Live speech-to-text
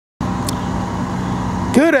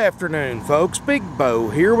Good afternoon, folks. Big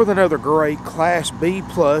Bo here with another great Class B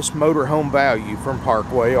Plus motorhome value from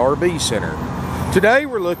Parkway RV Center. Today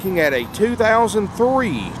we're looking at a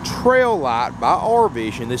 2003 Trail Lite by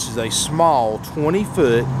RVision. This is a small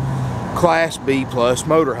 20-foot Class B Plus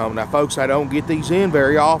motorhome. Now, folks, I don't get these in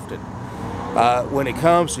very often. When it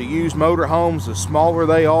comes to used motorhomes, the smaller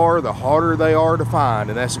they are, the harder they are to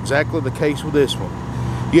find, and that's exactly the case with this one.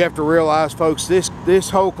 You have to realize, folks,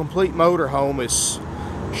 this whole complete motorhome is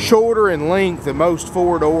shorter in length than most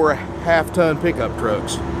four-door half-ton pickup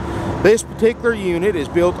trucks. This particular unit is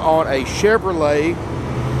built on a Chevrolet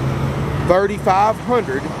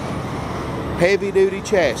 3500 heavy-duty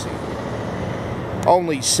chassis.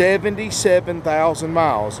 Only 77,000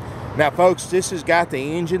 miles. Now, folks, this has got the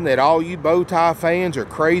engine that all you bow tie fans are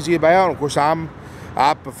crazy about. Of course,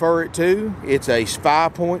 I prefer it too. It's a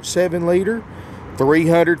 5.7 liter,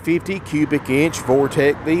 350 cubic inch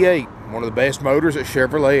Vortec V-8. One of the best motors that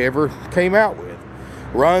Chevrolet ever came out with.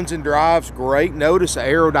 Runs and drives great. Notice the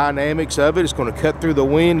aerodynamics of it. It's going to cut through the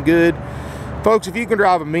wind good. Folks, if you can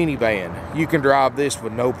drive a minivan, you can drive this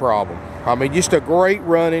with no problem. I mean, just a great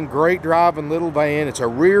running, great driving little van. It's a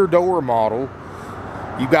rear door model.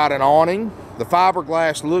 You've got an awning. The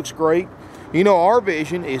fiberglass looks great. You know,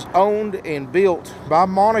 RVision is owned and built by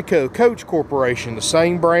Monaco Coach Corporation, the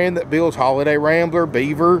same brand that builds Holiday Rambler,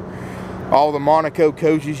 Beaver, all the Monaco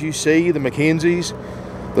coaches you see, the McKenzies,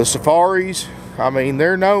 the Safaris. I mean,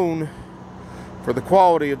 they're known for the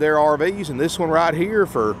quality of their RVs, and this one right here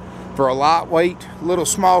for a lightweight little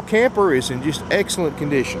small camper is in just excellent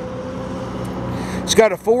condition. It's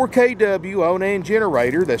got a 4 KW Onan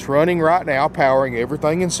generator that's running right now, powering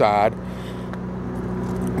everything inside.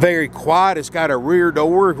 Very quiet. It's got a rear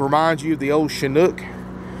door. It reminds you of the old Chinook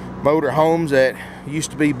motorhomes that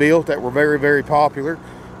used to be built that were very, very popular.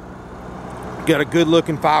 Got a good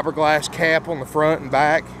looking fiberglass cap on the front and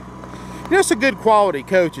back. You know, it's a good quality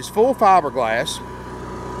coach. It's full fiberglass.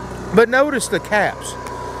 But notice the caps.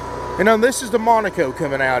 You know, this is the Monaco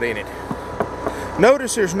coming out in it.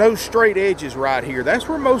 Notice there's no straight edges right here. That's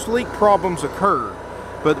where most leak problems occur.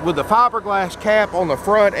 But with the fiberglass cap on the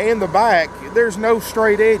front and the back, there's no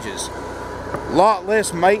straight edges. A lot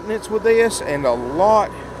less maintenance with this and a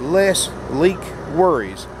lot less leak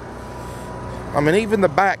worries. I mean, even the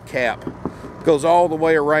back cap goes all the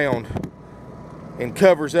way around and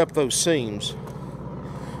covers up those seams.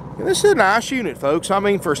 And this is a nice unit, folks. I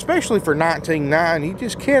mean, especially for 19.9, you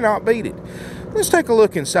just cannot beat it. Let's take a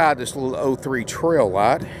look inside this little 03 Trail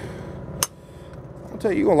Lite. I'll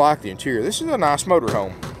tell you, you're gonna like the interior. This is a nice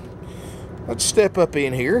motorhome. Let's step up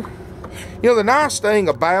in here. You know, the nice thing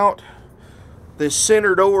about this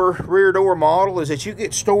center door, rear door model is that you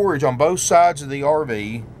get storage on both sides of the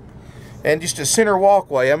RV and just a center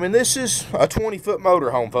walkway. I mean, this is a 20-foot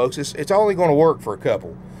motorhome, folks. It's only going to work for a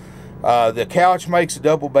couple. The couch makes a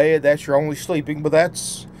double bed. That's your only sleeping, but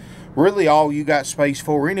that's really all you got space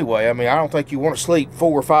for anyway. I mean, I don't think you want to sleep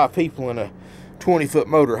 4 or 5 people in a 20-foot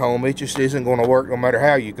motorhome. It just isn't going to work no matter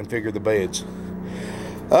how you configure the beds.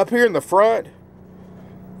 Up here in the front,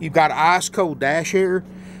 you've got ice-cold dash air,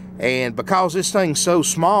 and because this thing's so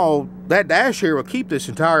small, that dash air will keep this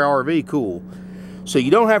entire RV cool. So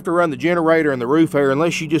you don't have to run the generator and the roof air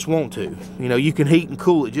unless you just want to. You know, you can heat and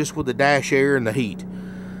cool it just with the dash air and the heat.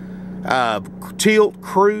 Tilt,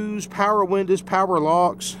 cruise, power windows, power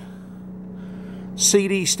locks,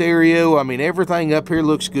 CD stereo. I mean, everything up here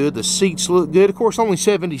looks good. The seats look good. Of course, only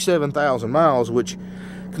 77,000 miles, which,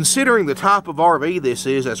 considering the type of RV this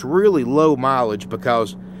is, that's really low mileage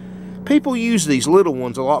because people use these little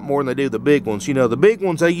ones a lot more than they do the big ones. You know, the big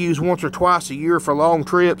ones they use once or twice a year for long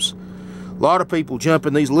trips. A lot of people jump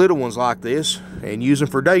in these little ones like this and use them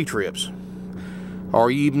for day trips. Or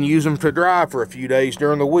you even use them to drive for a few days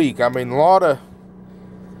during the week. I mean, a lot of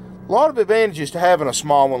advantages to having a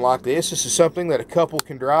small one like this. This is something that a couple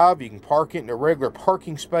can drive. You can park it in a regular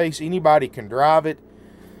parking space. Anybody can drive it.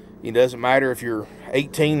 It doesn't matter if you're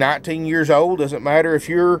 18, 19 years old. Doesn't matter if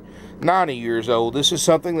you're 90 years old. This is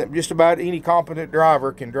something that just about any competent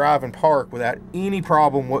driver can drive and park without any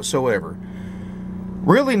problem whatsoever.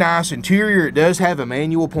 Really nice interior. It does have a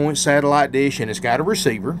manual point satellite dish, and it's got a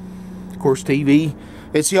receiver. Of course, TV.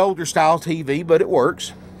 It's the older style TV, but it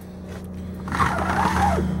works.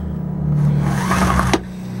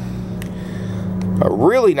 A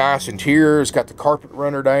really nice interior. It's got the carpet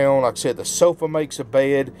runner down. Like I said, the sofa makes a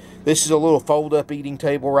bed. This is a little fold-up eating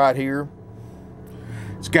table right here.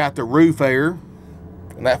 It's got the roof air.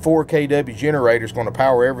 And that 4 KW generator is going to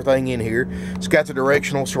power everything in here. It's got the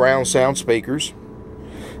directional surround sound speakers.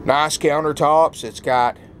 Nice countertops. It's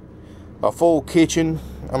got a full kitchen.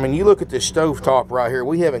 I mean, you look at this stove top right here.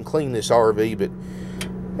 We haven't cleaned this RV, but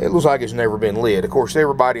it looks like it's never been lit. Of course,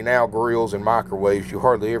 everybody now grills and microwaves. You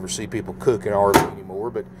hardly ever see people cooking RV anymore.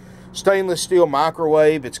 But stainless steel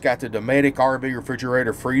microwave. It's got the Dometic RV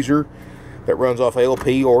refrigerator freezer that runs off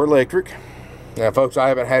LP or electric. Now, folks, I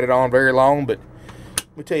haven't had it on very long, but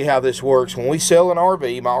let me tell you how this works. When we sell an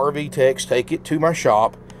RV, my RV techs take it to my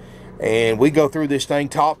shop, and we go through this thing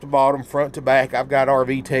top to bottom, front to back. I've got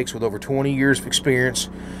RV techs with over 20 years of experience.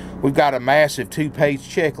 We've got a massive 2-page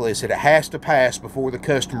checklist that it has to pass before the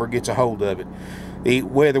customer gets a hold of it.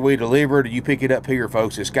 Whether we deliver it or you pick it up here,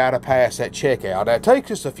 folks, it's got to pass that checkout. Now, it takes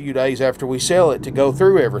us a few days after we sell it to go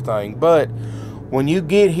through everything, but when you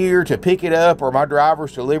get here to pick it up or my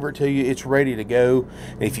drivers deliver it to you, it's ready to go.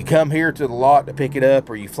 And if you come here to the lot to pick it up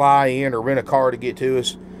or you fly in or rent a car to get to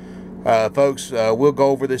us, folks, we'll go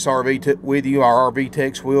over this RV with you. Our RV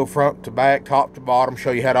techs will, front to back, top to bottom,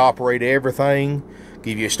 show you how to operate everything,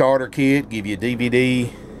 give you a starter kit, give you a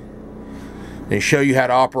DVD, and show you how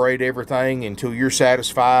to operate everything until you're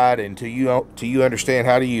satisfied, until you understand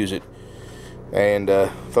how to use it. And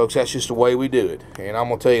folks, that's just the way we do it. And I'm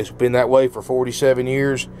gonna tell you, it's been that way for 47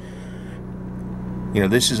 years. You know,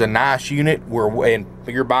 this is a nice unit and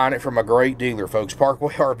you're buying it from a great dealer, folks.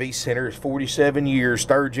 Parkway RV Center is 47 years,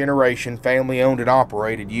 third generation, family owned and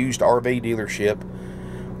operated used RV dealership.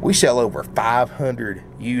 We sell over 500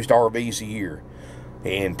 used RVs a year,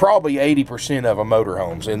 and probably 80% of them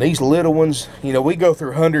motorhomes. And these little ones, you know, we go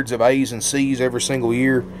through hundreds of A's and C's every single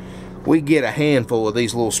year. We get a handful of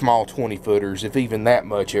these little small 20-footers, if even that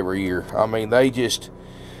much, every year. I mean,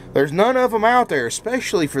 there's none of them out there,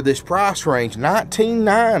 especially for this price range.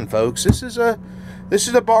 $19,900, folks. This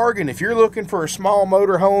is a bargain. If you're looking for a small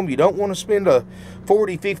motorhome, you don't want to spend a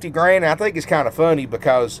 40, 50 grand. I think it's kind of funny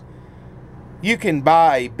because you can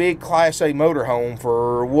buy a big Class A motorhome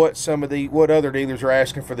for what other dealers are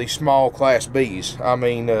asking for these small Class Bs. I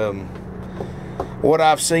mean, what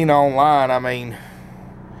I've seen online, I mean,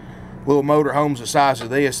 little motorhomes the size of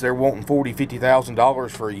this, they're wanting $40,000, $50,000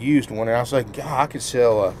 for a used one. And I was like, God,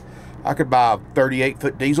 I could buy a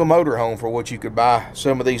 38-foot diesel motorhome for what you could buy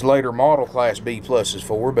some of these later model Class B pluses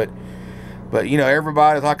for. But you know,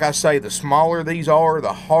 everybody, like I say, the smaller these are,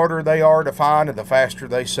 the harder they are to find and the faster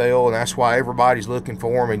they sell. And that's why everybody's looking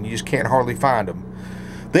for them, and you just can't hardly find them.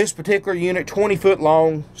 This particular unit, 20-foot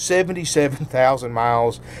long, 77,000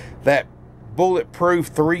 miles. That bulletproof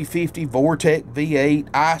 350 Vortec V-8,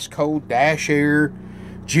 ice cold dash air,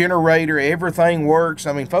 generator, everything works.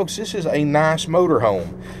 I mean, folks, this is a nice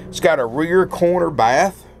motorhome. It's got a rear corner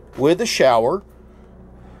bath with a shower.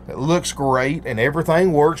 It looks great and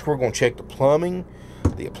everything works. We're going to check the plumbing,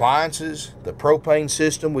 the appliances, the propane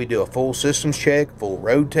system. We do a full systems check, full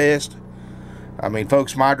road test. I mean,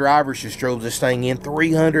 folks, my drivers just drove this thing in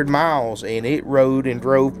 300 miles and it rode and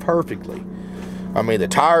drove perfectly. I mean, the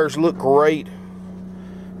tires look great.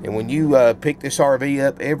 And when you pick this RV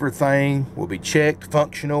up, everything will be checked,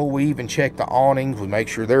 functional. We even check the awnings. We make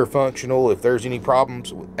sure they're functional. If there's any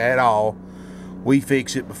problems at all, we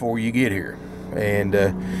fix it before you get here. And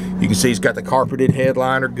you can see it's got the carpeted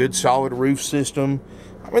headliner, good solid roof system.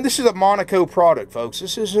 I mean, this is a Monaco product, folks.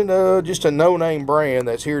 This isn't just a no-name brand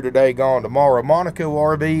that's here today, gone tomorrow. Monaco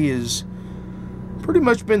RV is pretty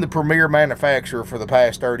much been the premier manufacturer for the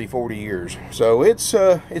past 30, 40 years. So it's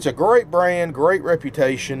a great brand, great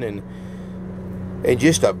reputation, and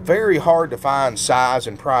just a very hard to find size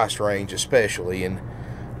and price range, especially. And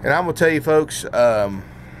I'm gonna tell you, folks,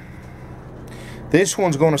 this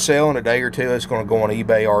one's going to sell in a day or two. It's going to go on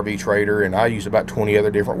eBay, RV Trader, and I use about 20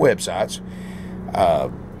 other different websites.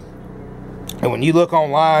 And when you look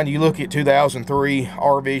online, you look at 2003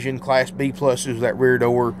 R-Vision Class B pluses with that rear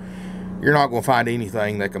door, you're not going to find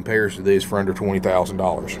anything that compares to this for under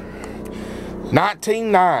 $20,000.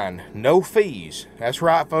 $19,900, no fees. That's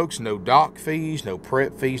right, folks, no dock fees, no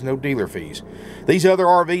prep fees, no dealer fees. These other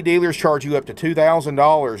RV dealers charge you up to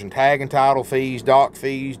 $2,000 in tag and title fees, dock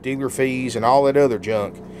fees, dealer fees, and all that other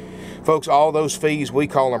junk. Folks, all those fees, we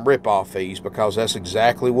call them rip-off fees because that's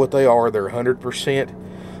exactly what they are. They're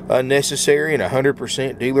 100% unnecessary and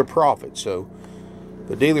 100% dealer profit. So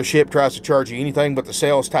the dealership tries to charge you anything but the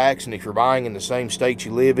sales tax, and if you're buying in the same state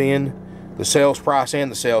you live in, the sales price and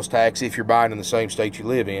the sales tax, if you're buying in the same state you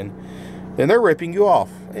live in, then they're ripping you off.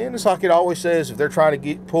 And it's like it always says, if they're trying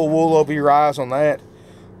to pull wool over your eyes on that,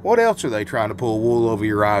 what else are they trying to pull wool over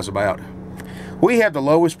your eyes about? We have the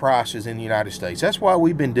lowest prices in the United States. That's why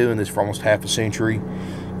we've been doing this for almost half a century.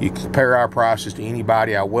 You can compare our prices to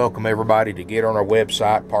anybody. I welcome everybody to get on our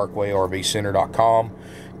website, ParkwayRVCenter.com.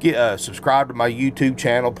 Subscribe to my YouTube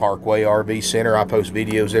channel, Parkway RV Center. I post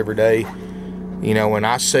videos every day. You know, and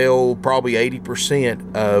I sell probably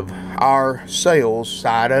 80% of our sales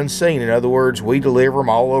sight unseen. In other words, we deliver them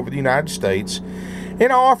all over the United States.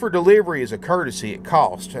 And I offer delivery as a courtesy at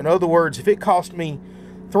cost. In other words, if it cost me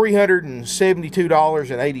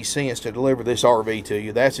 $372.80 to deliver this RV to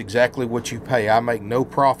you, that's exactly what you pay. I make no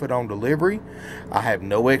profit on delivery. I have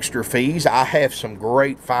no extra fees. I have some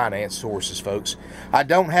great finance sources, folks. I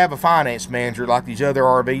don't have a finance manager like these other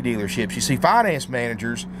RV dealerships. You see, finance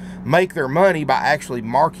managers make their money by actually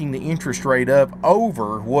marking the interest rate up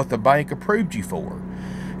over what the bank approved you for.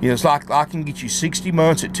 You know, it's like I can get you 60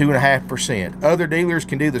 months at 2.5%. Other dealers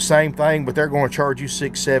can do the same thing, but they're going to charge you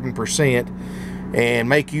 6-7% and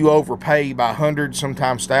make you overpay by hundreds,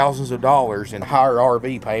 sometimes thousands of dollars in higher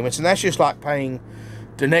RV payments. And that's just like paying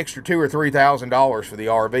an extra $2,000 or $3,000 for the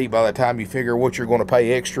RV by the time you figure what you're going to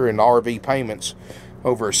pay extra in RV payments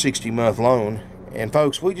over a 60-month loan. And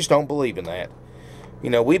folks, we just don't believe in that. You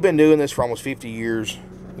know, we've been doing this for almost 50 years.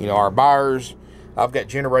 You know, our buyers, I've got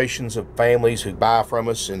generations of families who buy from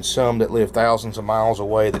us, and some that live thousands of miles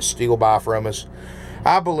away that still buy from us.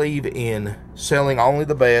 I believe in selling only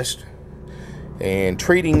the best and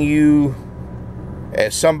treating you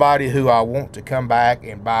as somebody who I want to come back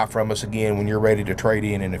and buy from us again when you're ready to trade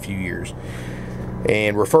in a few years.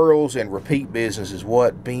 And referrals and repeat business is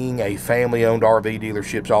what being a family-owned RV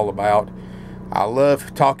dealership is all about. I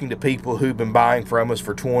love talking to people who've been buying from us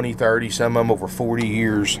for 20, 30, some of them over 40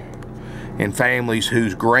 years, and families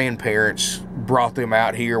whose grandparents brought them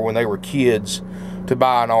out here when they were kids to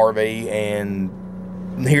buy an RV,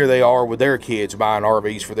 and here they are with their kids buying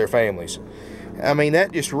RVs for their families. I mean,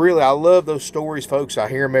 that just really, I love those stories, folks. I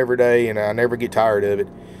hear them every day, and I never get tired of it,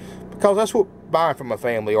 because that's what buying from a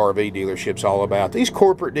family RV dealership's all about. These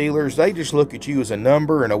corporate dealers, they just look at you as a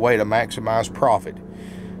number and a way to maximize profit.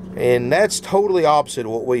 And that's totally opposite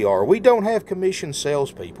of what we are. We don't have commission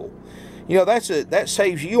salespeople. You know, that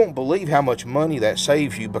saves you. You won't believe how much money that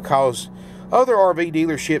saves you, because other RV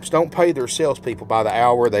dealerships don't pay their salespeople by the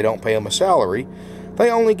hour. They don't pay them a salary. They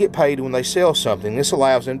only get paid when they sell something. This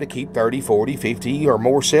allows them to keep 30, 40, 50 or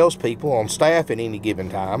more salespeople on staff at any given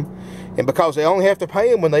time, and because they only have to pay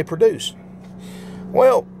them when they produce.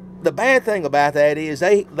 Well, the bad thing about that is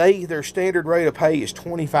their standard rate of pay is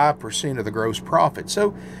 25% of the gross profit.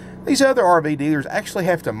 So these other RV dealers actually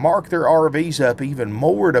have to mark their RVs up even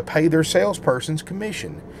more to pay their salesperson's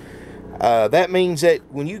commission. That means that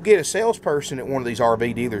when you get a salesperson at one of these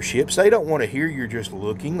RV dealerships, they don't want to hear you're just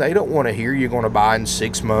looking. They don't want to hear you're going to buy in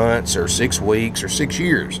 6 months or 6 weeks or 6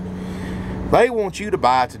 years. They want you to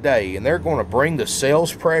buy today, and they're going to bring the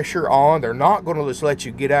sales pressure on. They're not going to just let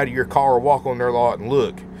you get out of your car or walk on their lot and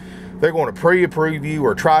look. They're going to pre-approve you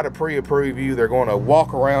or try to pre-approve you. They're going to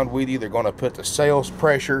walk around with you. They're going to put the sales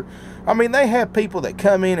pressure. I mean, they have people that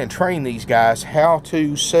come in and train these guys how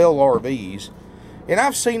to sell RVs. And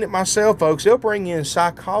I've seen it myself, folks. They'll bring in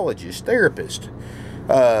psychologists, therapists,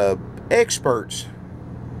 experts,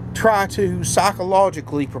 try to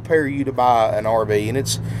psychologically prepare you to buy an RV. And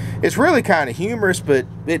it's really kind of humorous, but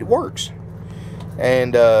it works.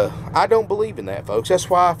 And I don't believe in that, folks. That's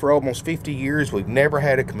why for almost 50 years, we've never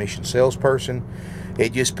had a commission salesperson.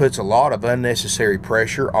 It just puts a lot of unnecessary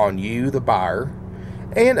pressure on you, the buyer,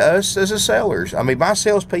 and us as the sellers. I mean, my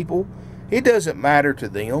salespeople, it doesn't matter to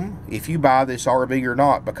them if you buy this RV or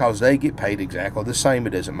not, because they get paid exactly the same.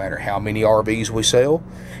 It doesn't matter how many RVs we sell.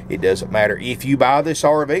 It doesn't matter if you buy this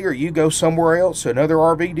RV or you go somewhere else, another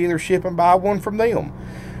RV dealership, and buy one from them.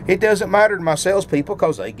 It doesn't matter to my salespeople,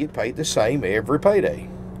 because they get paid the same every payday.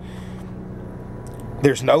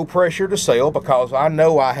 There's no pressure to sell, because I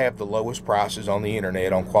know I have the lowest prices on the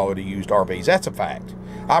internet on quality used RVs. That's a fact.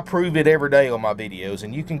 I prove it every day on my videos,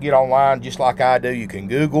 and you can get online just like I do. You can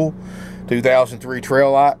Google 2003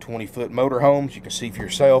 Trail Lite 20-foot motorhomes. You can see for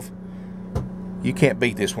yourself. You can't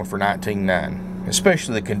beat this one for $19,900.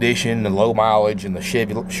 Especially the condition, the low mileage, and the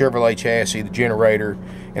Chevrolet chassis, the generator,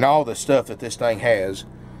 and all the stuff that this thing has.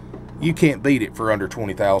 You can't beat it for under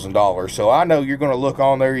 $20,000. So I know you're going to look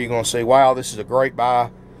on there, you're going to say, wow, this is a great buy.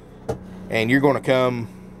 And you're going to come,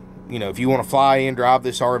 you know, if you want to fly in, drive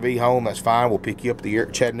this RV home, that's fine. We'll pick you up at the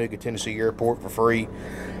Chattanooga, Tennessee airport for free.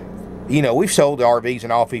 You know, we've sold the RVs in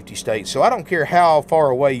all 50 states, so I don't care how far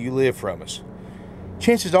away you live from us.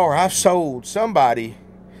 Chances are I've sold somebody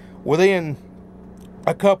within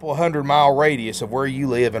a couple 100-mile radius of where you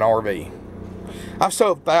live an RV. I've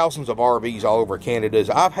sold thousands of RVs all over Canada.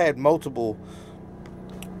 I've had multiple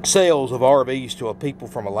sales of RVs to people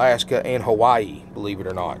from Alaska and Hawaii, believe it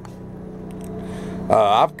or not.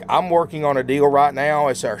 I'm working on a deal right now.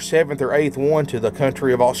 It's our 7th or 8th one to the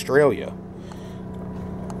country of Australia,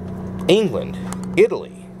 England,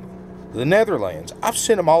 Italy, the Netherlands. I've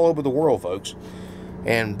sent them all over the world, folks.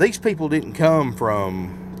 And these people didn't come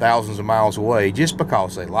from thousands of miles away just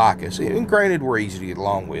because they like us. And granted, we're easy to get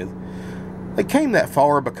along with. They came that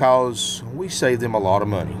far because we saved them a lot of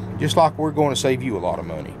money, just like we're going to save you a lot of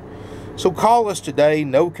money. So call us today.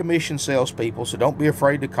 No commission salespeople, so don't be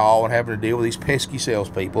afraid to call and having to deal with these pesky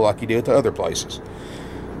salespeople like you do at the other places.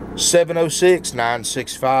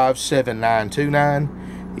 706-965-7929.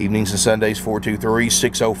 Evenings and Sundays,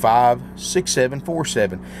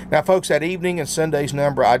 423-605-6747. Now, folks, that evening and Sundays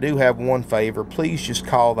number, I do have one favor. Please just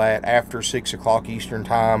call that after 6 o'clock Eastern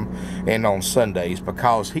time and on Sundays,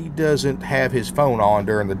 because he doesn't have his phone on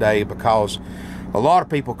during the day, because a lot of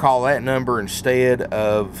people call that number instead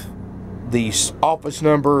of the office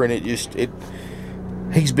number, and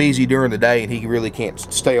he's busy during the day and he really can't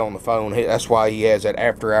stay on the phone. That's why he has that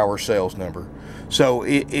after-hour sales number. So,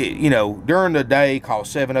 you know, during the day, call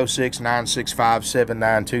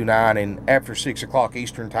 706-965-7929, and after 6 o'clock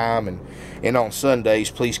Eastern time, and on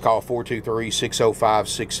Sundays, please call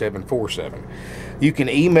 423-605-6747. You can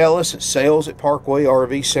email us at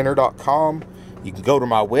sales@parkwayrvcenter.com. You can go to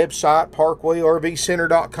my website,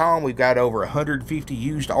 parkwayrvcenter.com. We've got over 150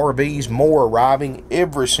 used RVs, more arriving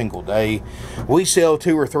every single day. We sell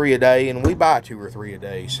 2 or 3 a day, and we buy 2 or 3 a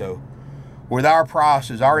day. So with our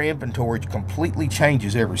prices, our inventory completely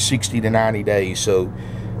changes every 60 to 90 days. So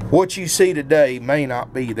what you see today may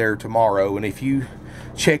not be there tomorrow. And if you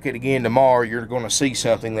check it again tomorrow, you're going to see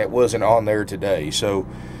something that wasn't on there today. So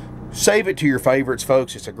save it to your favorites,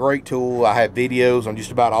 folks. It's a great tool. I have videos on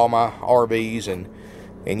just about all my RVs, and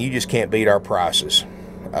you just can't beat our prices.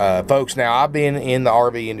 Folks, now I've been in the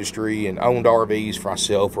RV industry and owned RVs for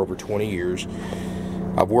myself for over 20 years.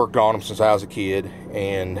 I've worked on them since I was a kid,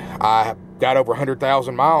 and I got over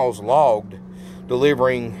 100,000 miles logged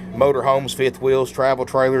delivering motorhomes, fifth wheels, travel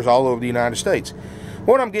trailers all over the United States.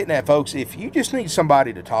 What I'm getting at, folks, if you just need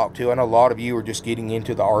somebody to talk to, I know a lot of you are just getting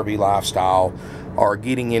into the RV lifestyle or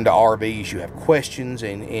getting into RVs, you have questions,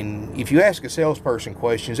 and if you ask a salesperson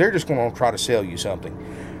questions, they're just going to try to sell you something.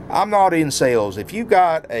 I'm not in sales. If you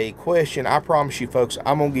got a question, I promise you, folks,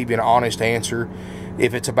 I'm going to give you an honest answer.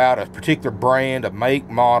 If it's about a particular brand, a make,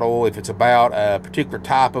 model, if it's about a particular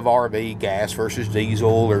type of RV, gas versus diesel,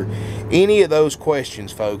 or any of those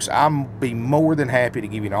questions, folks, I'm be more than happy to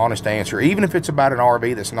give you an honest answer, even if it's about an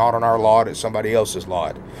RV that's not on our lot, it's somebody else's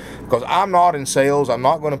lot. Because I'm not in sales. I'm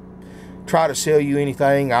not going to try to sell you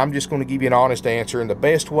anything. I'm just going to give you an honest answer. And the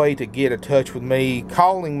best way to get in touch with me,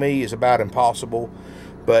 calling me, is about impossible.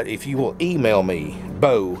 But if you will email me,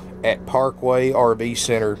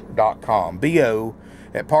 bo@parkwayrvcenter.com,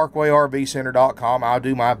 bo@parkwayrvcenter.com, I'll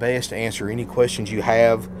do my best to answer any questions you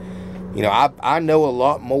have. You know, I know a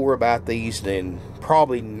lot more about these than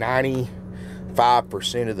probably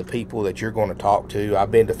 95% of the people that you're going to talk to.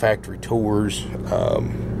 I've been to factory tours.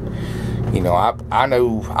 You know, I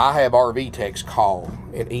know I have RV techs call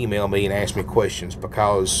and email me and ask me questions,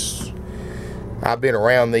 because I've been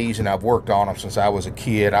around these and I've worked on them since I was a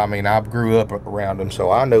kid. I mean, I grew up around them, so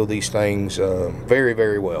I know these things very,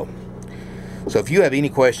 very well. So if you have any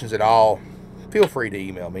questions at all, feel free to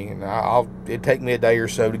email me, and it'll take me a day or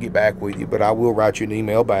so to get back with you, but I will write you an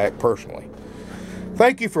email back personally.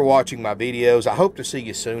 Thank you for watching my videos. I hope to see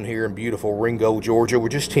you soon here in beautiful Ringgold, Georgia. We're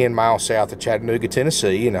just 10 miles south of Chattanooga,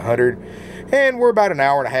 Tennessee, and we're about an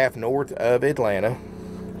hour and a half north of Atlanta.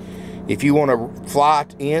 If you want to fly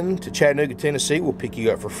in to Chattanooga, Tennessee, we'll pick you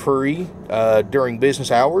up for free during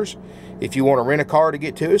business hours. If you want to rent a car to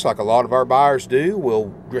get to us, like a lot of our buyers do,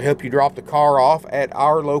 we'll help you drop the car off at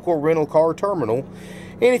our local rental car terminal.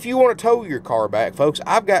 And if you want to tow your car back, folks,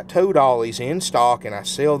 I've got tow dollies in stock, and I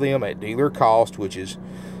sell them at dealer cost, which is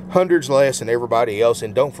hundreds less than everybody else.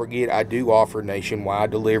 And don't forget, I do offer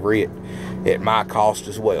nationwide delivery at my cost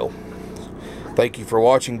as well. Thank you for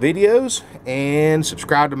watching videos, and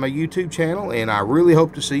subscribe to my YouTube channel, and I really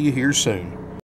hope to see you here soon.